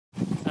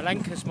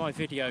Alenka's my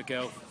video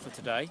girl for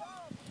today,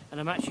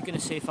 and I'm actually going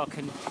to see if I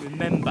can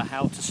remember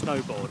how to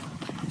snowboard.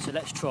 So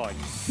let's try.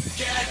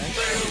 Get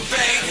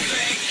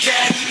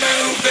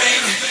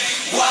moving.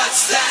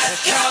 What's that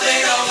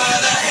coming over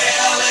the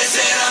hill? Is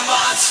it a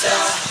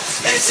monster?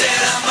 Is it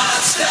a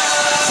monster?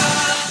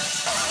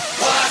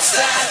 What's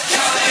that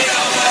coming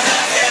over the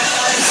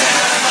hill? Is it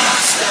a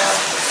monster?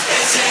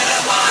 Is it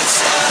a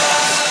monster?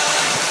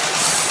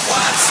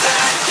 What's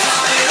that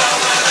coming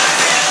over the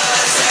hill?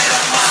 Is it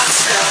a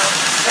monster?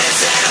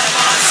 Is it a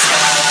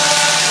monster?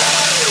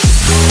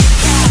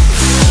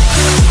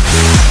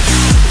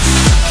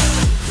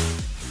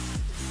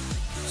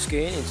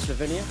 Skiing in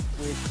Slovenia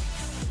with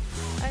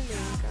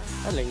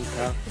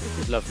Alenka. This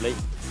is lovely,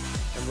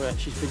 and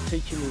she's been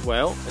teaching me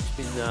well. It's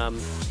been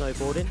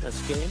snowboarding and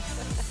skiing.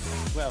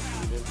 Well,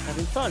 we've been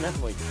having fun,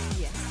 haven't we?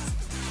 Yes.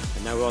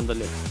 And now we're on the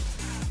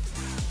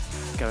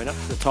lift, going up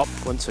to the top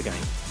once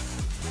again.